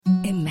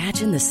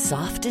Imagine the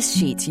softest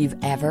sheets you've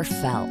ever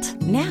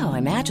felt. Now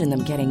imagine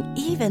them getting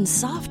even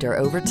softer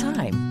over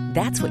time.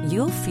 That's what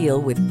you'll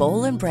feel with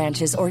Boll and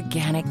Branch's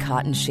organic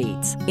cotton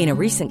sheets. In a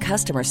recent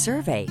customer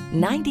survey,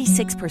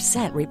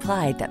 96%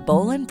 replied that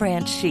Boll and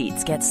Branch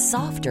sheets get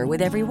softer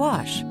with every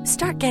wash.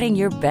 Start getting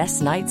your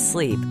best night's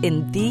sleep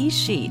in these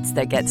sheets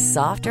that get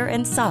softer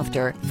and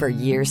softer for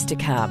years to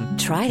come.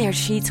 Try their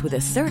sheets with a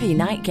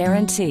 30-night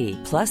guarantee.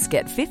 Plus,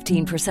 get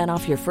 15%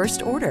 off your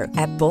first order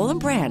at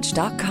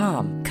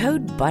bollandbranch.com.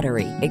 Code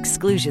BUTTERY.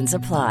 Exclusions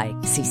apply.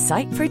 See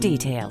site for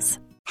details.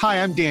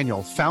 Hi, I'm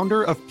Daniel,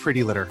 founder of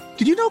Pretty Litter.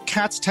 Did you know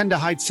cats tend to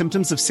hide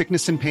symptoms of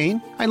sickness and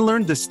pain? I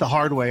learned this the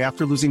hard way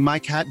after losing my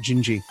cat,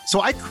 Gingy.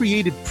 So I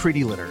created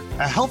Pretty Litter,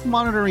 a health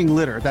monitoring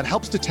litter that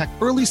helps detect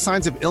early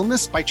signs of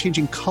illness by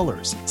changing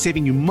colors,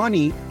 saving you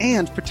money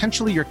and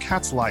potentially your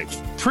cat's life.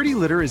 Pretty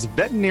Litter is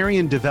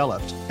veterinarian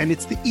developed, and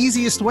it's the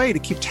easiest way to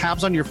keep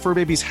tabs on your fur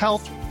baby's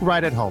health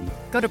right at home.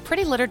 Go to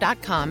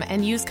prettylitter.com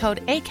and use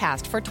code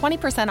ACAST for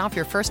 20% off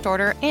your first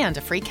order and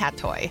a free cat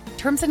toy.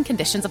 Terms and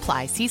conditions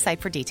apply. See site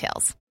for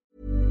details.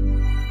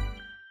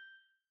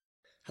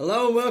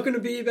 Hello and welcome to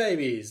Beer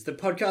Babies, the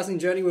podcasting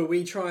journey where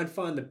we try and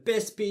find the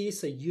best beer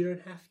so you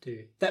don't have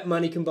to. That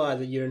money can buy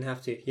that you don't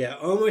have to. Yeah,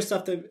 almost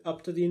up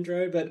to the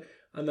intro, but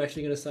I'm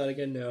actually going to start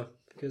again now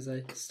because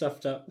I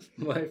stuffed up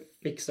my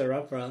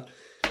fixer-upper.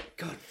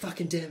 God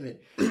fucking damn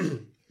it.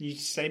 You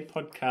said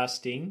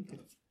podcasting.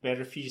 It's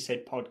better if you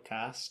said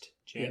podcast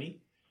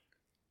journey.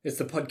 Yeah. It's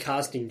the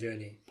podcasting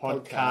journey.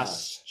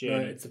 Podcast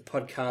journey. No, it's the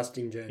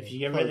podcasting journey. If you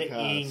get rid of the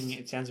ing,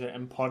 it sounds better.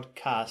 And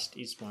podcast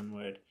is one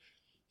word.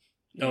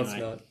 No, anyway,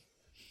 it's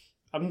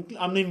not.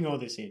 I'm leaving all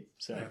this in.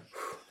 So,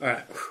 all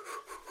right.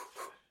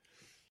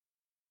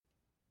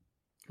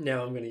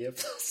 Now I'm going to get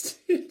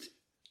flustered.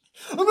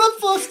 I'm not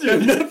flustered.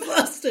 I'm not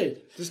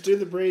flustered. Just do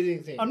the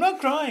breathing thing. I'm not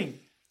crying.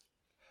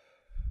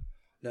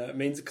 No, it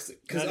means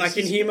because I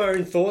can hear my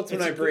own thoughts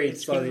when I breathe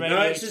slowly.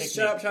 No, it's just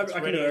shut up. I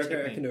can do it.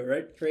 Okay, I can do it.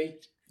 Right? 3.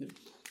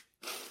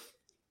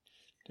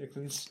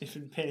 Declan's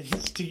sniffing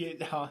pens to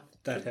get hard.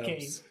 That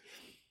helps.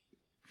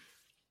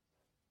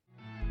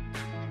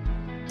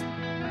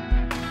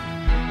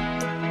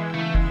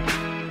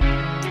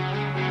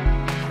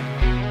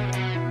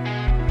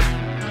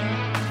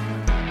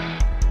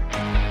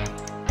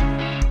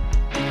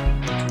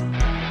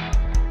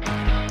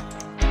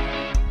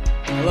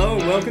 Hello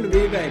and welcome to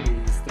Beer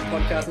Babies, the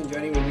podcasting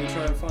journey where we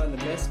try and find the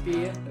best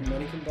beer that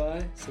money can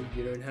buy so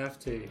you don't have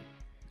to.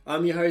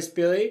 I'm your host,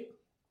 Billy.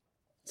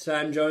 Today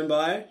I'm joined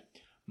by...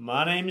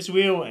 My name is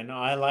Will, and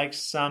I like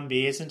some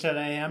beers, and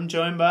today I'm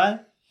joined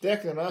by...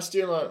 Declan, I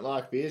still don't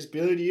like beers.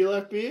 Billy, do you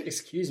like beer?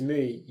 Excuse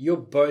me, you're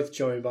both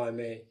joined by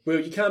me. Will,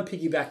 you can't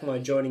piggyback my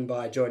joining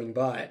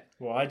by.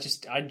 Well, I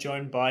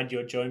joined by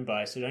your joined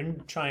by, so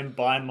don't try and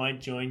buy my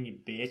join, you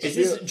bitch. Is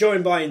this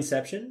joined by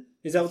Inception?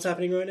 Is that what's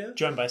happening right now?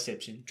 Joined by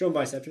Inception. Joined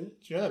by Inception. Do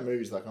you know that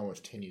movie's like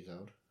almost 10 years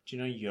old? Do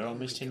you know you're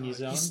almost 10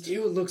 years old? He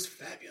still looks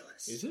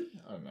fabulous. Is it?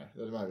 I don't know.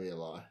 That might be a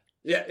lie.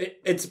 Yeah,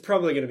 it's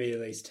probably going to be at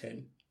least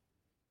 10.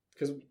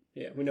 Because,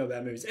 yeah, we know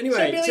about movies. Anyway,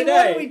 so Billy, today...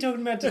 what are we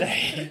talking about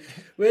today?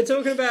 We're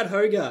talking about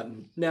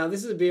Hoegaarden. Now,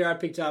 this is a beer I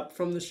picked up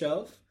from the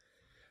shelf.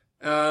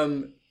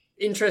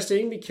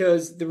 Interesting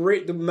because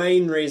the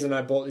main reason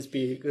I bought this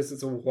beer because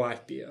it's a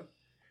white beer.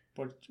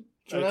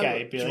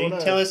 Okay, Billy,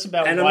 tell us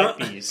about white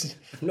beers.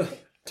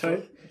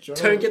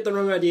 Don't get the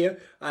wrong idea.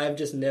 I have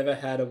just never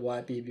had a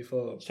white beer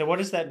before. So what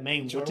does that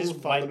mean? What does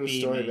white beer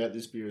mean? Story about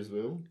this beer as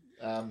well.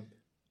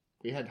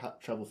 We had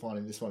trouble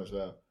finding this one as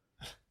well.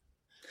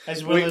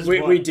 As well as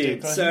we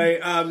did.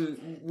 So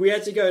we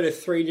had to go to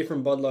 3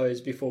 different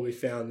bottlers before we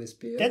found this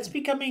beer. That's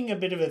becoming a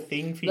bit of a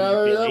thing for you,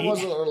 No, Billy. that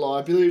wasn't a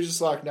lie. Billy was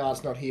just like, no,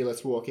 it's not here,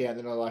 let's walk out. And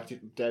then I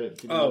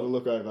didn't have a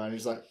look over, and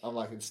he's like, I'm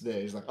like, it's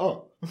there. He's like,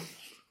 oh.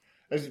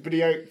 But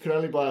he could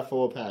only buy a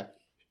 4-pack.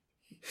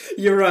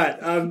 You're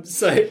right.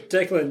 So,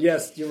 Declan,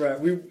 yes, you're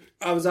right.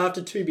 I was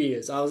after 2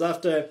 beers. I was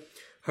after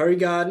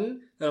Hoegaarden, and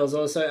I was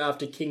also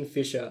after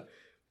Kingfisher.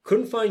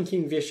 Couldn't find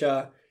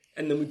Kingfisher,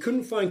 and then we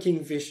couldn't find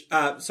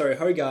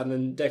Hoegaarden,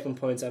 and Declan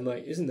points, I'm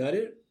like, isn't that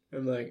it?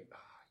 I'm like, oh,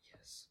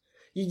 yes.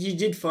 You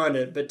did find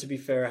it, but to be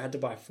fair, I had to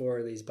buy 4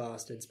 of these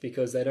bastards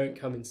because they don't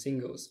come in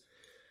singles.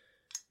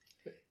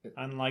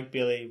 Unlike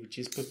Billy, which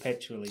is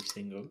perpetually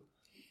single.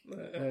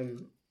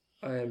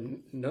 I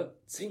am not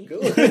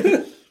single.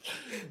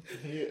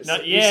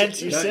 Not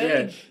yet. You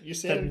said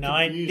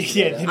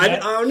confused. I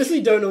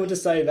honestly don't know what to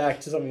say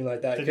back to something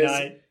like that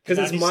because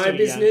it's my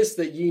business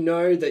that you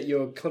know that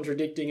you're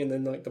contradicting and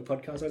then like the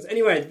podcast notes.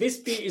 Anyway, this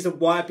beer is a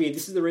white beer.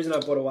 This is the reason I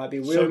bought a white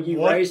beer. Will,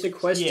 you raised a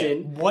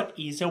question. Yeah, what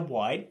is a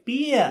white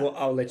beer? Well,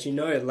 I'll let you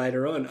know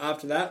later on.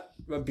 After that,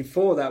 but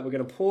before that, we're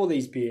going to pour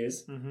these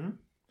beers. Mm-hmm.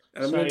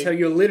 And I'm going to tell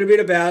you a little bit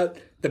about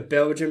the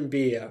Belgian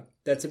beer.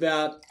 That's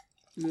about...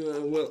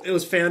 it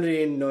was founded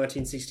in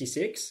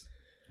 1966.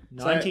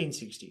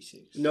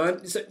 1966.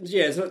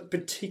 It's not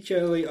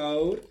particularly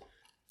old.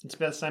 It's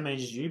about the same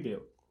age as you,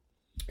 Bill.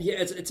 Yeah,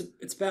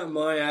 it's about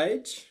my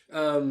age.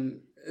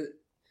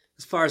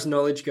 As far as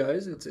knowledge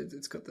goes,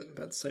 it's got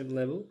about the same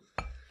level.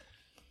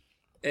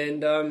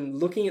 And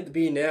looking at the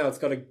beer now, it's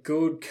got a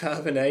good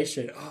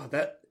carbonation. Oh,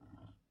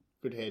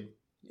 Good head.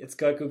 it's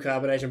got good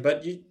carbonation.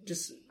 But you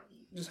just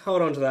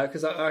hold on to that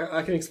because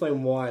I can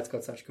explain why it's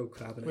got such good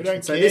carbonation. We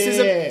don't so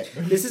care.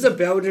 This is a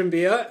Belgian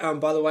beer.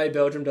 By the way,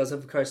 Belgium does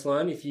have a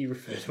coastline. If you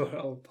refer to our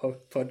old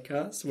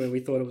podcast where we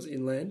thought it was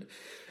inland,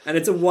 and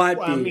it's a white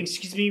beer.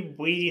 Excuse me,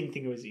 we didn't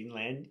think it was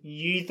inland.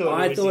 You thought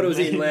I thought it was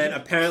inland.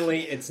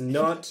 Apparently, it's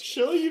not.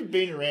 Surely you've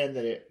been around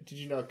that. Did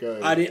you not go?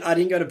 I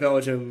didn't go to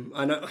Belgium.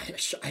 I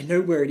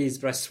know where it is,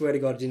 but I swear to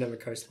God, it didn't have a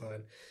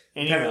coastline.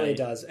 Anyway. Apparently, it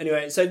does.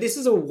 Anyway, so this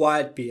is a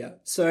white beer.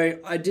 So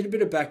I did a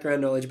bit of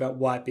background knowledge about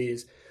white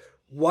beers.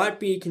 White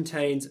beer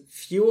contains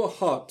fewer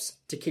hops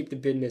to keep the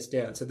bitterness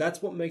down. So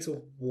that's what makes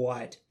a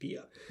white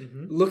beer.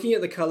 Mm-hmm. Looking at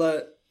the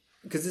colour,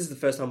 because this is the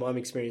first time I'm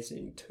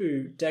experiencing it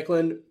too,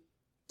 Declan,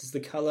 does the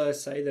colour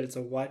say that it's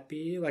a white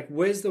beer? Like,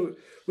 where's the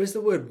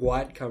word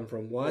white come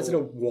from? Why is it a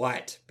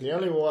white beer? The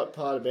only white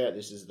part about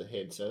this is the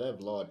head, so they've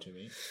lied to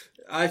me.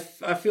 I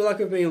feel like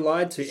I've been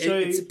lied to. So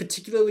it's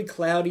particularly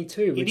cloudy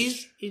too.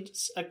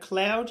 It's a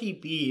cloudy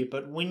beer,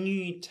 but when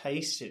you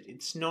taste it,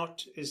 it's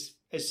not as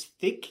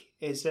thick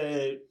as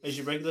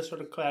your regular sort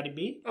of cloudy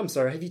beer. I'm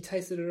sorry, have you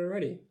tasted it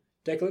already?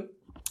 Declan?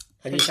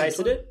 Have you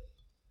tasted it?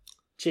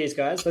 Cheers,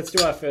 guys. Let's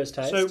do our first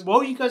taste. So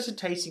while you guys are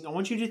tasting, I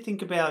want you to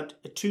think about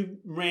 2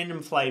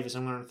 random flavours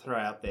I'm going to throw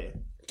out there.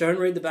 Don't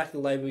read the back of the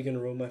label, you're going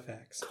to ruin my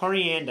facts.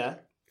 Coriander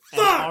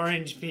and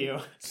orange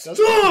peel.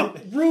 Stop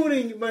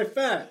ruining my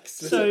facts!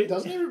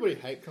 Doesn't everybody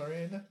hate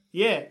coriander?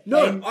 Yeah.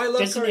 No, and I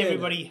love doesn't coriander.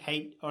 everybody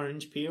hate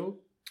orange peel?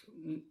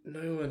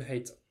 No one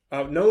hates...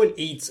 no one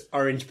eats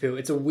orange peel.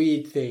 It's a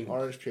weird thing.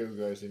 Orange peel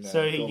goes in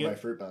So gourmet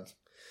fruit buns.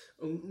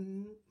 What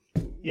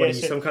Yeah, are you,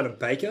 some kind of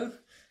baker?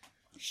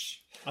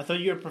 I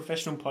thought you were a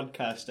professional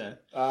podcaster.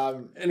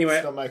 Anyway,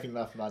 it's not making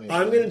enough money.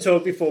 I'm going to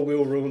talk before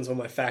Will ruins all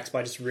my facts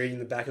by just reading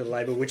the back of the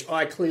label, which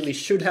I clearly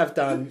should have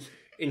done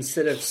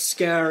instead of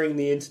scouring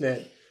the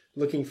internet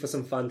looking for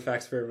some fun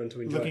facts for everyone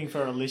to enjoy. Looking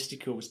for a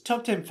listicles.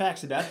 Top 10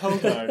 facts about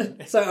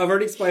Hogarden. So I've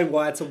already explained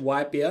why it's a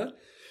white beer.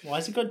 Why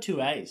has it got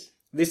 2 A's?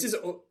 This is...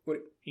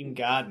 In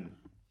garden.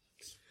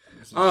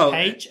 Oh,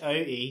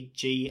 Hogaarden.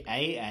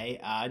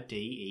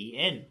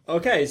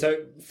 okay, so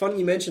funny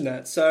you mentioned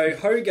that. So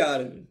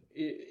Hogarden,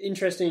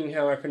 interesting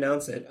how I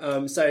pronounce it.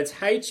 So it's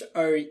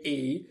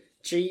Hoegaarden.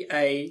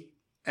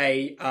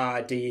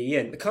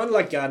 Kind of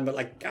like garden, but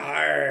like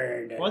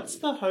garden. What's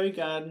the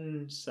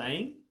Hogarden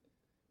saying?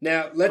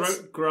 Now let's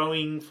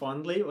growing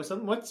fondly or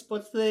something.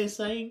 What's their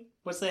saying?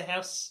 What's their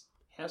house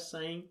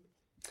saying?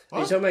 Are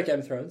you talking about Game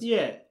of Thrones?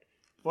 Yeah.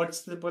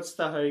 What's the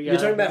Hogarden? You're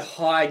talking about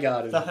High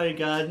Garden. The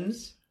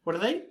Hogardens. What are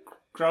they?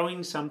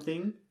 Growing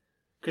something?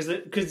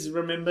 Because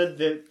remember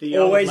the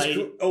old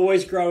lady...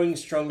 always growing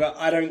stronger.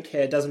 I don't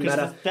care. Doesn't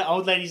matter. The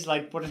old lady's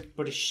like, what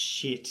a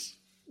shit.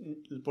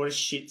 What a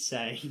shit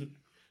saying.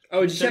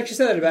 Oh, did she actually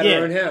say that about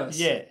her own house?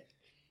 Yeah.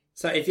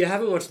 So if you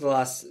haven't watched the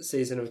last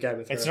season of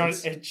Game of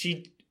Thrones... It's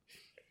not...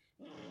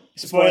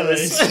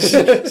 Spoilers.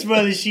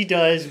 Spoilers, she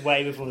dies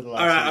way before the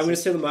last Alright, season. I'm going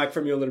to steal the mic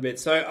from you a little bit.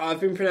 So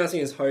I've been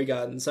pronouncing it as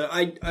Hogarden. So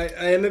I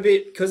am a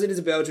bit... Because it is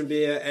a Belgian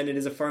beer and it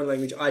is a foreign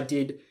language, I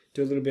did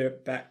do a little bit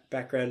of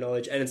background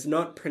knowledge. And it's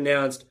not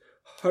pronounced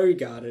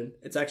Hogarden.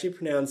 It's actually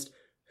pronounced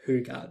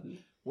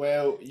Hogarden.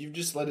 Well, you've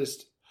just let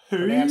us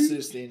pronounce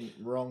this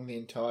wrong the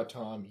entire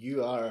time.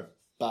 You are a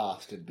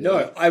bastard, Billy.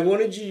 No, I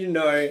wanted you to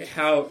know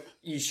how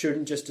you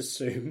shouldn't just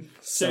assume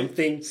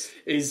something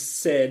is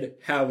said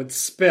how it's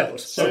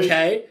spelled.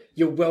 Okay?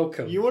 You're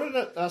welcome. You wanted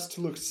us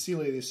to look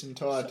silly this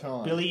entire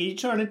time. Billy, are you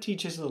trying to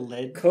teach us a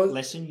lead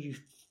lesson, you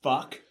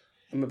fuck?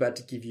 I'm about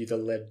to give you the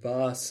lead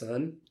bar,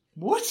 son.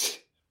 What?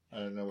 I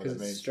don't know what Because it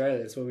it's means. Australia.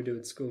 That's what we do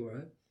at school,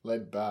 right?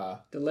 Lead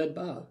bar. The lead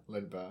bar.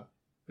 Lead bar.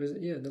 What is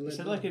it? Yeah, the lead Is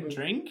that bar. like a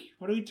drink?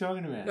 What are we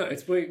talking about? No,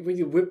 it's where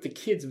you whip the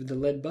kids with the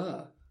lead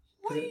bar.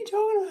 What are you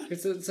talking about?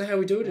 It's how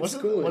we do it at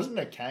school. Wasn't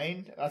it a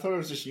cane? I thought it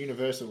was just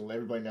universal.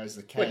 Everybody knows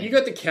the cane. What, you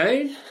got the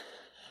cane?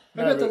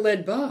 I got the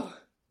lead bar.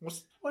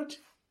 What?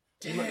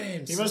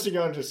 Damn. You must have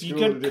gone to school You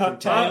at a got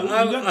different cocktail.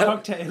 time. You got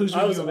cocktails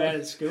when you were bad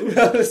at school.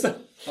 I was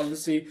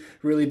obviously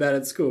really bad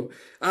at school.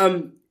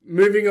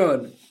 Moving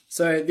on.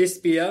 So this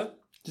beer...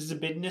 Does the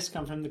bitterness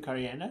come from the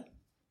coriander?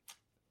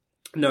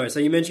 No,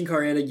 so you mentioned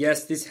coriander.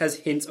 Yes, this has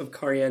hints of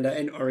coriander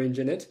and orange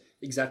in it.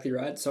 Exactly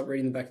right. Stop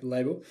reading the back of the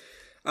label.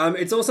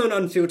 It's also an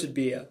unfiltered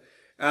beer.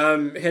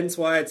 Hence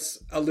why it's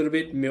a little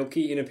bit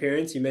milky in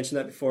appearance. You mentioned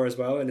that before as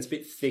well. And it's a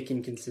bit thick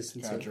in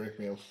consistency. Can't drink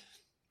milk.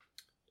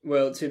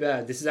 Well, too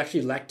bad. This is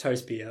actually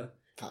lactose beer.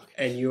 Fuck.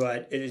 And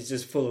it is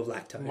just full of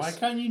lactose. Why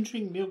can't you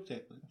drink milk,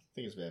 Declan? I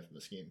think it's bad for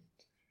the skin.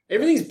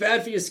 Everything's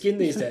bad for your skin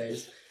these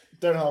days.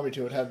 Don't hold me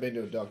to it. Haven't been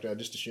to a doctor.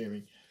 Just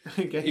assuming.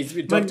 Okay. It's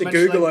with Much Dr.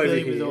 Google like over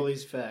Billy here. with all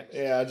these facts.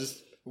 Yeah, I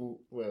just...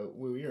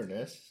 Well, you're a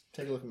nurse.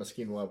 Take a look at my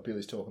skin while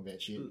Billy's talking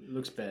about shit.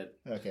 Looks bad.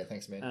 Okay,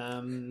 thanks,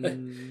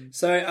 man.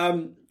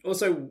 So,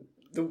 also,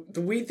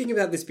 the weird thing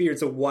about this beer,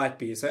 it's a white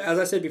beer. So, as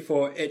I said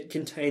before, it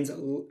contains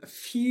a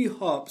few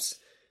hops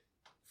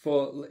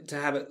to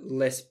have it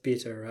less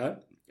bitter, right?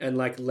 And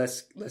like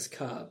less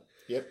carb.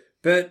 Yep.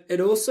 But it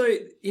also,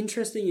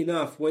 interesting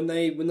enough, when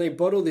they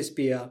bottle this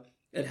beer,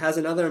 it has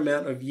another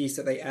amount of yeast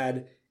that they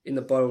add in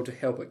the bottle to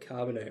help it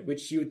carbonate,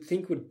 which you would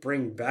think would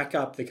bring back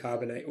up the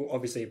carbonate. Well,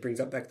 obviously, it brings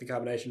up back the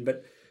carbonation,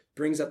 but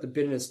brings up the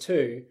bitterness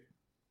too.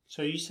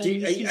 So are you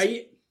saying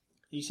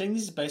are you saying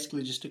this is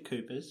basically just a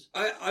Cooper's?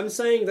 I'm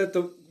saying that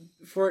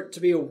for it to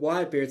be a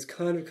white beer, it's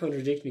kind of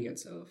contradicting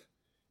itself.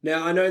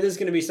 Now, I know there's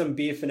going to be some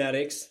beer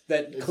fanatics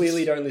that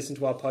clearly don't listen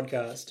to our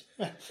podcast.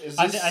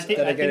 I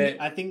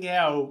think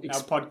our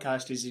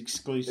podcast is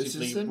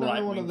exclusively is this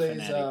right one wing of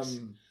these fanatics.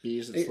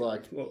 beers that's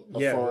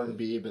a foreign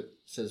beer but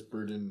says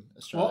brewed in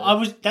Australia?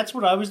 Well, that's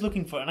what I was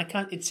looking for, and I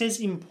can't. It says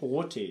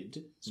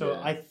imported, so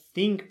Yeah. I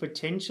think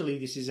potentially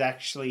this is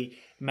actually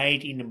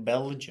made in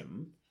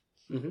Belgium,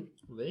 Well,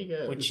 there you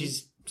go. which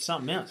is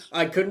something else.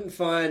 I couldn't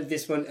find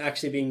this one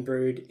actually being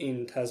brewed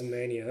in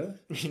Tasmania.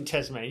 In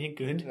Tasmania,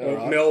 good.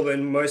 Or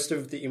Melbourne. Most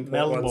of the import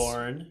Melbourne.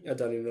 ones are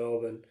done in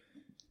Melbourne.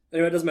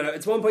 Anyway, it doesn't matter.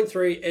 It's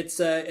 1.3. It's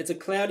a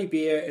cloudy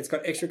beer. It's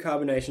got extra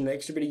carbonation,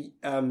 extra bit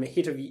of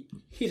hit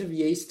of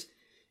yeast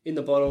in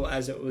the bottle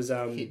as it was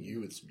hit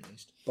you with some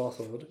yeast.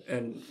 bottled,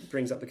 and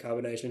brings up the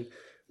carbonation.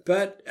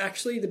 But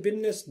actually, the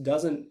bitterness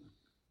doesn't.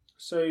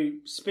 So,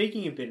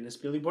 speaking of bitterness,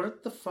 Billy,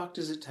 what the fuck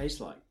does it taste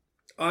like?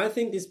 I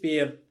think this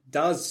beer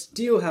does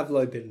still have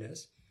low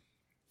bitterness.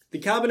 The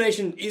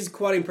carbonation is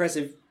quite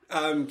impressive,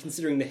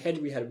 considering the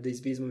head we had of these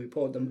beers when we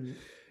poured them. Mm-hmm.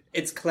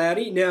 It's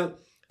cloudy. Now,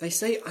 they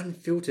say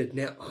unfiltered.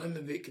 Now, I'm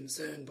a bit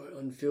concerned by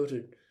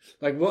unfiltered.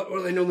 Like, what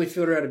do they normally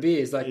filter out of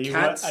beers? Like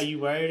cats? Are you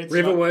worried it's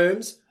river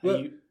worms?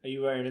 Are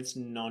you worried it's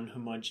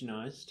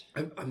non-homogenized?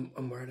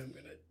 I'm worried I'm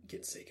going to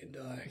get sick and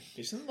die.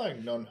 Isn't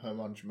like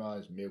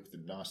non-homogenized milk the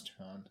nice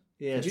turn?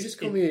 Yeah. Did you just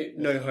call me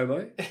no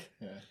homo?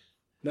 Yeah.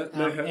 No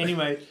homo.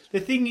 Anyway, the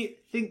thing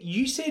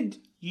you said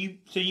you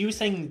were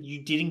saying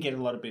you didn't get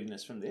a lot of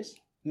bitterness from this.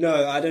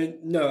 No, I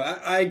don't. No,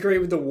 I agree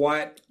with the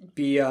white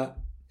beer,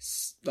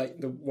 like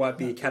the white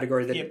beer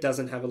category that it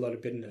doesn't have a lot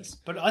of bitterness.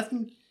 But I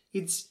think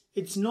it's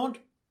not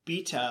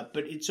bitter,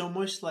 but it's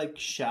almost like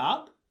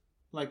sharp.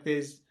 Like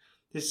there's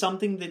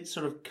something that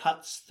sort of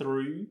cuts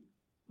through.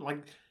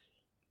 Like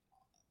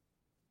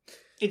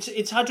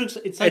it's hard to.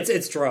 It's like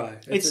it's dry.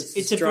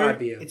 It's a dry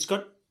beer.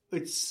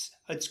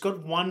 It's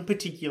got one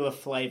particular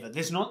flavour.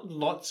 There's not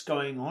lots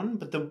going on,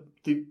 but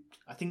the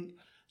I think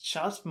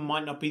sharp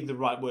might not be the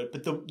right word,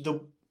 but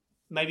the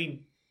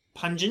maybe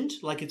pungent.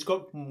 Like it's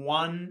got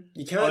one.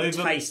 You can't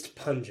taste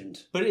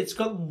pungent, but it's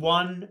got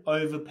one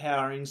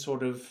overpowering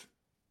sort of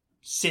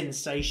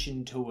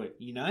sensation to it.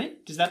 You know,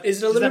 does that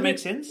make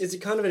sense? Is it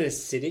kind of an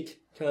acidic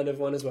kind of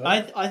one as well?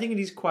 I think it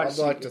is quite. I'd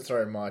like to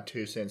throw my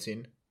 2 cents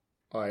in.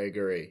 I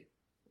agree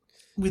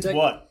with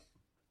what?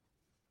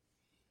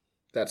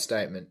 That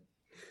statement.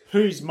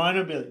 Whose? Mine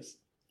or Billy's?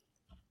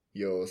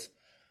 Yours.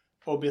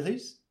 Or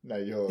Billy's? No,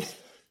 yours.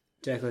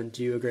 Declan,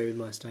 do you agree with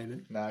my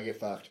statement? No, I get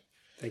fucked.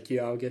 Thank you,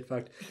 I'll get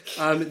fucked.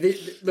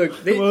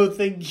 Well,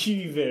 thank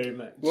you very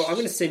much. Well, I'm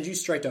going to send you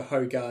straight to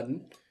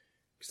Hoegaarden,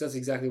 because that's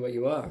exactly what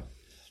you are.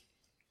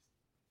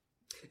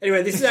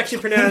 Anyway, this is actually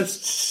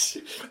pronounced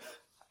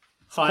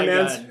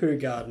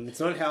Hoegaarden. It's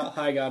not how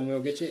Hoegaarden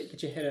will. Get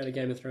your head out of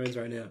Game of Thrones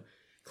right now.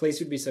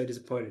 Khaleesi would be so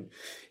disappointed.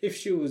 If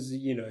she was,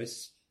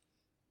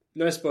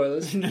 no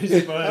spoilers. No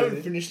spoilers. I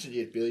haven't finished it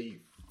yet, Billy, you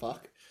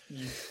fuck.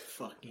 You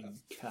fucking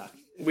cuck.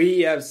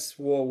 We have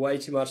swore way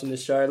too much on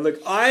this show.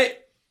 Look, I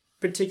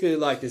particularly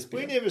like this beer.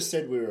 We never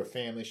said we were a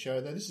family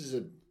show, though. This is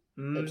a...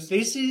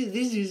 This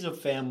is a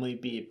family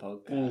beer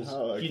podcast.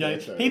 Oh,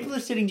 okay, people are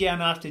sitting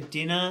down after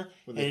dinner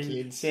with and their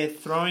kids. They're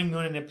throwing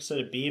on an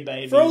episode of Beer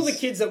Babies. For all the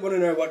kids that want to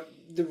know what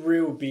the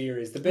real beer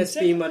is, the best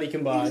beer money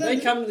can buy, they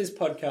come to this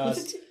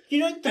podcast,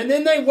 and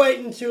then they wait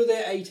until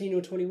they're 18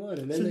 or 21,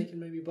 and then they can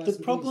maybe buy some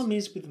The problem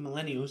is with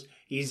millennials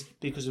is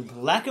because of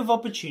lack of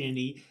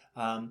opportunity,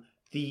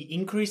 the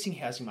increasing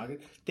housing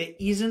market, there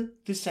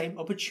isn't the same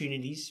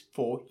opportunities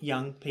for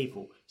young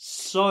people.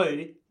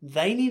 So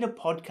they need a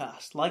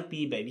podcast like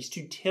Beer Babies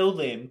to tell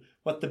them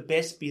what the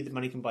best beer that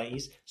money can buy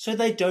is, so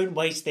they don't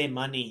waste their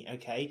money,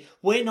 okay?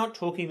 We're not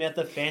talking about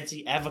the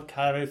fancy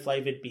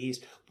avocado-flavoured beers.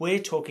 We're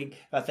talking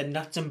about the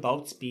nuts and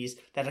bolts beers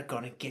that are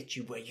going to get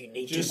you where you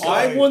need to go.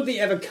 I want the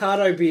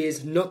avocado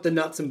beers, not the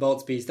nuts and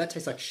bolts beers. That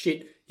tastes like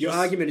shit. Your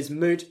argument is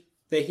moot.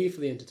 They're here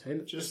for the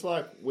entertainment. Just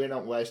like we're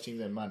not wasting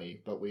their money,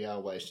 but we are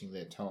wasting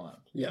their time.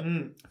 Yeah.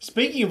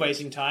 Speaking of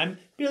wasting time,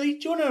 Billy, do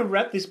you want to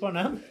wrap this one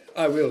up?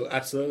 I will,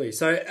 absolutely.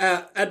 So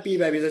at Beer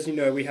Babies, as you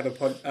know, we have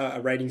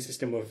a rating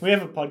system of... We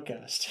have a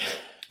podcast.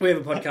 We have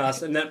a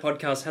podcast, and that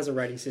podcast has a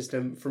rating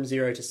system from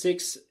 0 to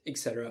 6,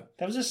 etc.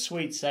 That was a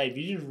sweet save.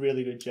 You did a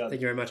really good job.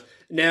 Thank you very much.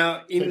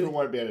 Now, people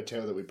won't be able to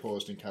tell that we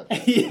paused and cut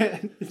that.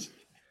 Yeah.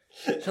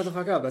 Shut the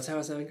fuck up. That's how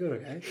I sound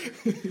good, okay?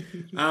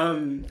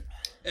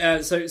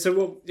 So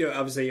we'll,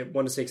 obviously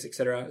 1 to 6,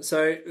 etc.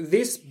 So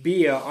this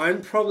beer,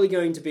 I'm probably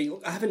going to be...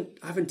 I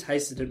haven't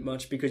tasted it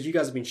much because you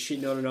guys have been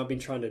shitting on it and I've been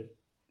trying to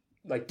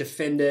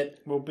defend it.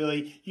 Well,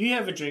 Billy, you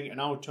have a drink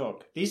and I'll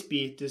talk. This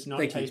beer does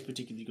not taste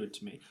particularly good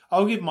to me.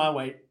 I'll give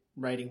my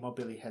rating while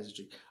Billy has a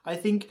drink. I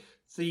think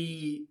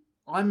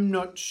I'm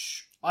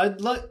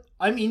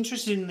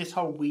interested in this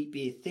whole wheat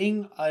beer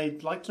thing.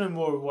 I'd like to know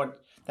more of what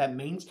that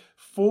means.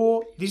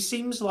 This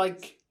seems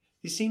like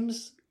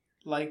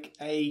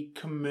a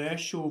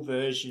commercial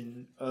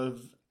version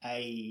of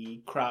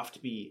a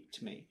craft beer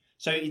to me.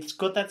 So it's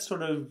got that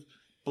sort of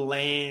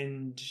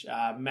bland,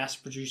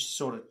 mass-produced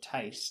sort of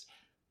taste,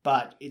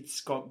 but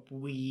it's got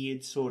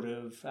weird sort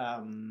of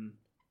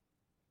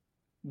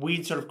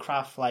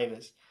craft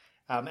flavors.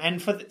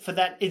 And for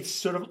that, it's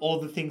sort of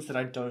all the things that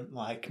I don't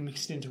like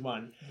mixed into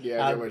one.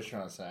 Yeah, I get what you're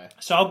trying to say.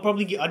 So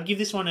I'd give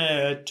this one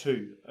a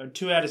 2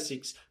 out of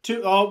 6,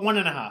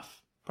 1.5,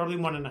 probably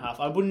 1.5.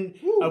 I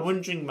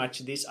wouldn't drink much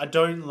of this. I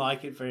don't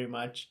like it very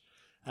much.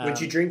 Would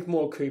you drink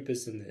more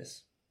Coopers than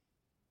this?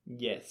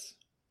 Yes.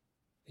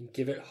 And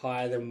give it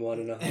higher than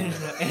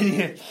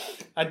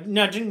 1.5.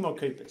 No, drink more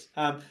Coopers.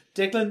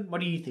 Declan, what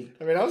do you think?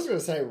 I mean, I was going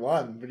to say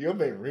 1, but you're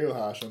being real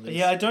harsh on this.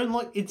 Yeah, I don't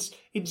like...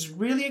 It's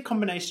really a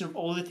combination of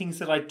all the things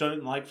that I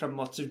don't like from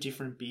lots of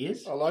different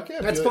beers. I like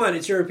it. That's fine.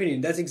 It's your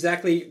opinion. That's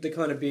exactly the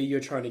kind of beer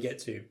you're trying to get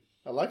to.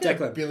 I like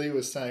how Billy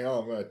was saying,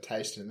 I'm going to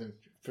taste it, and then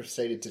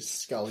proceeded to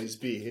scull his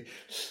beer.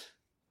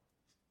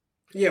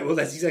 Yeah, well,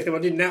 that's exactly what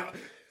I did. Now,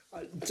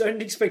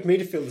 don't expect me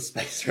to fill the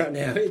space right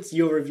now. It's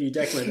your review,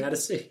 Declan, out of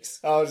 6.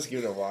 I'll just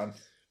give it a 1.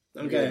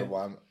 Okay. Give it a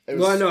 1.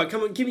 Well, no,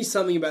 come on, give me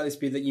something about this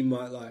beer that you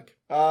might like.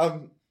 I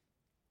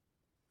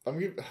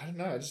don't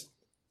know.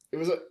 It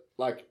was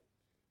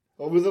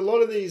with a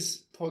lot of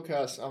these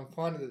podcasts, I'm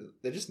finding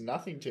that they're just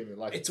nothing to me.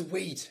 Like, it's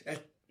wheat.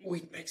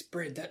 Wheat makes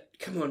bread.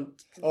 Come on,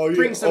 yeah.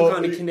 Bring some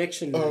kind of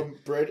connection.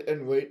 Bread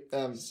and wheat.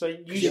 So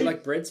you should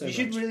like bread so you much.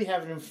 should really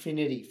have an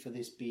affinity for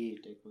this beer,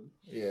 Declan.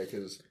 Yeah,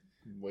 because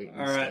wheat. And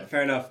all right, stuff.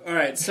 fair enough. All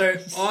right, so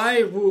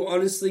I will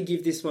honestly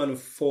give this one a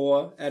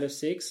 4 out of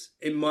 6.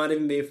 It might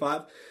even be a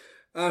 5.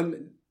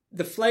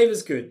 The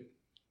flavor's good.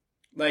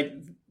 Like,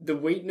 the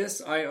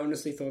wheatness, I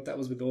honestly thought that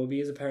was with all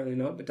beers. Apparently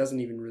not, but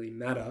doesn't even really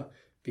matter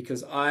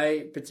because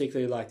I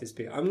particularly like this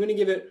beer. I'm going to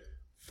give it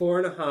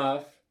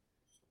 4.5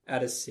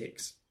 out of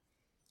 6.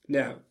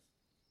 Now,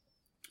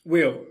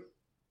 Will,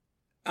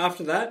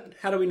 after that,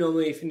 how do we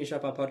normally finish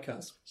up our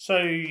podcast? So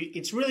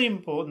it's really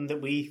important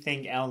that we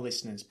thank our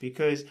listeners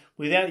because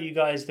without you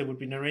guys, there would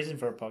be no reason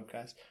for a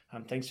podcast.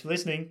 Thanks for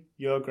listening.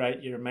 You're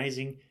great. You're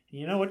amazing. And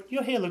you know what?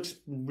 Your hair looks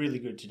really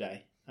good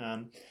today.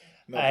 And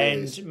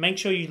make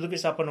sure you look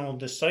us up on all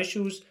the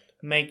socials.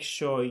 Make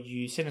sure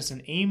you send us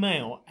an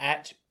email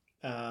at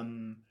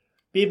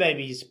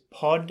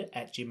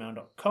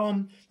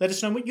beerbabiespod@gmail.com. Let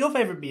us know what your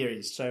favourite beer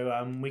is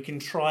so we can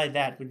try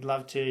that. We'd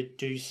love to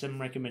do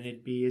some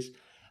recommended beers.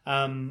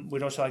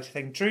 We'd also like to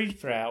thank Drew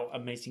for our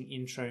amazing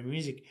intro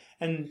music.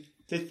 And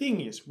the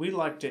thing is, we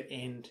like to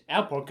end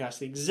our podcast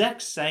the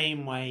exact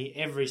same way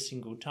every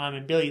single time.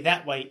 And Billy,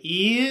 that way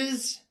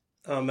is...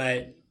 Oh,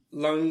 mate.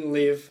 Long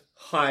live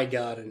High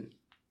Garden.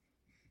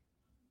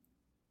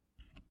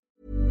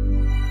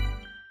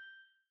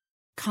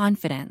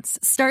 Confidence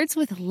starts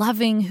with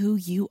loving who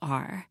you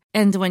are.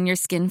 And when your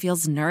skin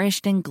feels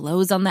nourished and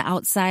glows on the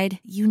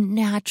outside, you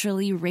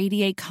naturally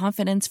radiate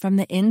confidence from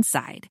the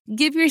inside.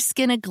 Give your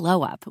skin a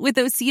glow up with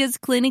Osea's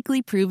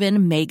clinically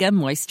proven Mega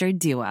Moisture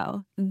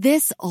Duo.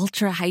 This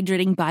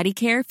ultra-hydrating body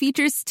care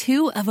features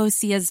 2 of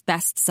Osea's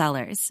best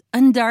sellers,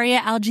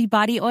 Undaria Algae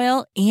Body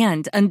Oil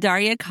and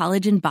Undaria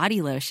Collagen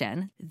Body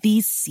Lotion.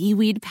 These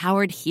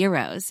seaweed-powered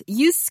heroes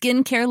use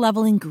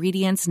skincare-level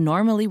ingredients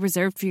normally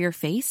reserved for your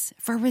face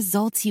for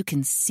results you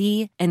can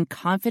see and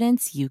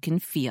confidence you can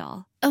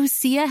feel.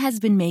 Osea has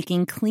been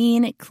making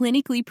clean,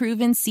 clinically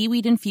proven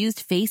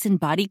seaweed-infused face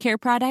and body care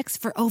products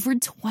for over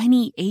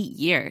 28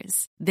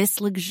 years. This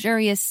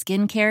luxurious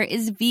skincare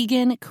is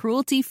vegan,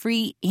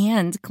 cruelty-free,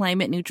 and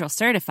climate-neutral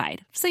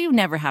certified, so you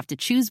never have to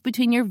choose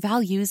between your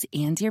values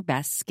and your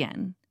best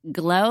skin.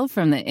 Glow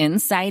from the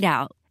inside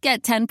out.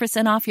 Get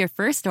 10% off your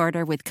first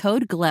order with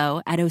code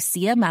GLOW at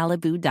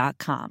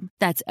OseaMalibu.com.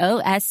 That's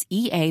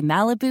OSEA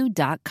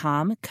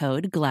Malibu.com,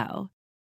 code GLOW.